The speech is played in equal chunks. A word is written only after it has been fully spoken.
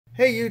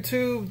Hey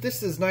YouTube,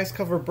 this is Nice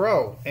Cover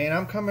Bro, and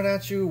I'm coming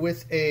at you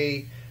with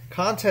a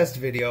contest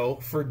video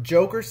for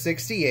Joker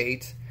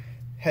 68.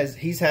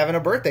 He's having a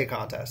birthday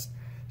contest.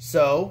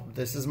 So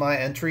this is my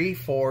entry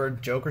for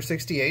Joker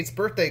 68's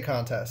birthday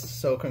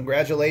contest. So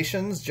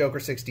congratulations,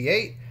 Joker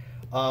 68.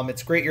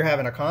 It's great you're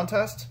having a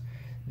contest.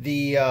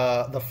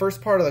 The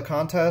first part of the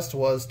contest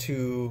was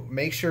to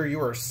make sure you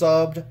are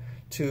subbed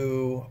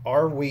to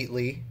R.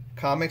 Wheatley,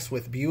 Comics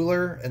with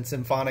Bueller and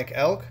Symphonic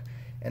Elk.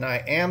 And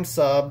I am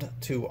subbed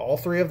to all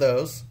three of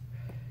those.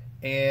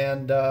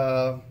 And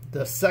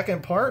the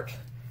second part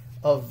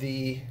of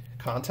the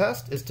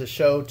contest is to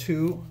show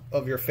two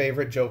of your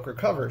favorite Joker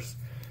covers.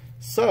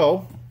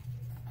 So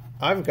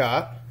I've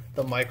got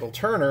the Michael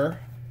Turner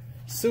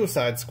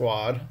Suicide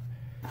Squad,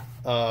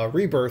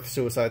 Rebirth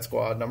Suicide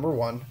Squad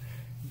 #1,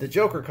 the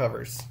Joker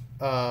covers.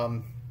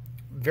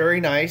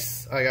 Very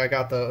nice. I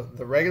got the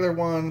regular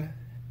one,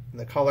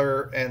 the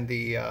color, and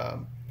the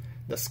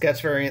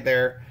sketch variant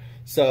there.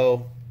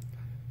 So,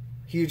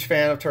 huge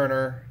fan of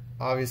Turner.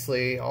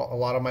 Obviously, a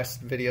lot of my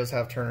videos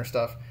have Turner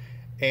stuff.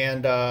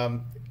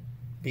 And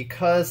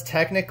because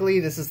technically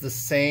this is the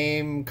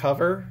same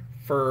cover,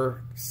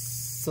 for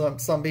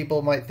some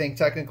people might think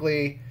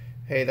technically,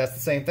 hey, that's the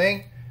same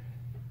thing.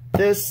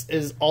 This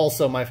is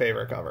also my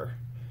favorite cover.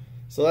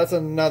 So that's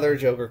another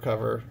Joker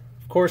cover.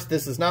 Of course,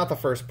 this is not the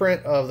first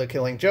print of The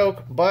Killing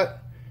Joke,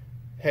 but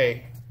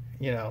hey,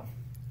 you know,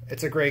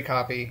 it's a great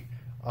copy,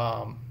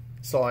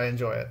 so I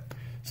enjoy it.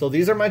 So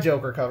these are my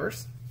Joker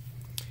covers.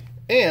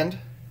 And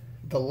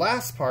the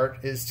last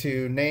part is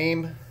to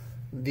name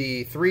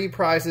the 3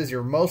 prizes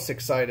you're most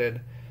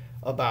excited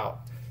about.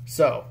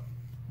 So,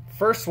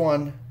 first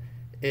one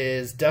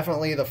is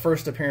definitely the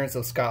first appearance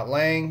of Scott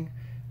Lang.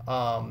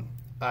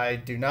 I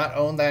do not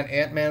own that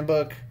Ant-Man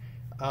book.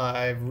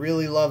 I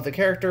really love the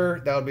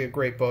character. That would be a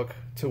great book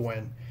to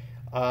win.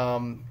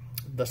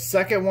 The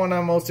second one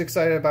I'm most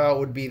excited about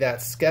would be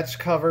that sketch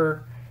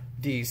cover,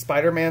 the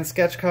Spider-Man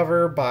sketch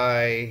cover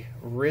by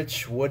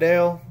Rich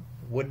Wooddale,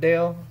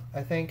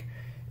 I think.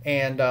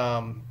 And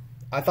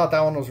I thought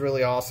that one was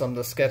really awesome.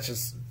 The sketch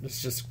is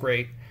just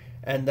great.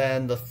 And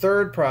then the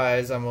third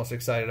prize I'm most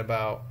excited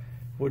about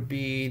would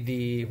be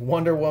the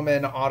Wonder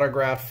Woman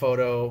autographed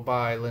photo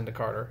by Linda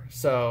Carter.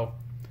 So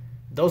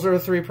those are the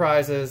 3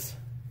 prizes,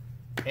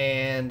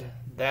 and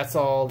that's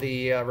all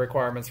the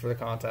requirements for the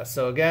contest.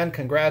 So again,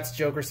 congrats,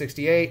 Joker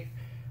 68.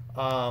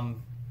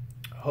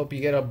 Hope you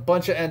get a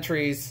bunch of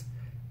entries,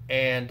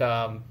 and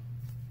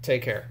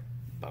take care.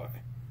 Bye-bye.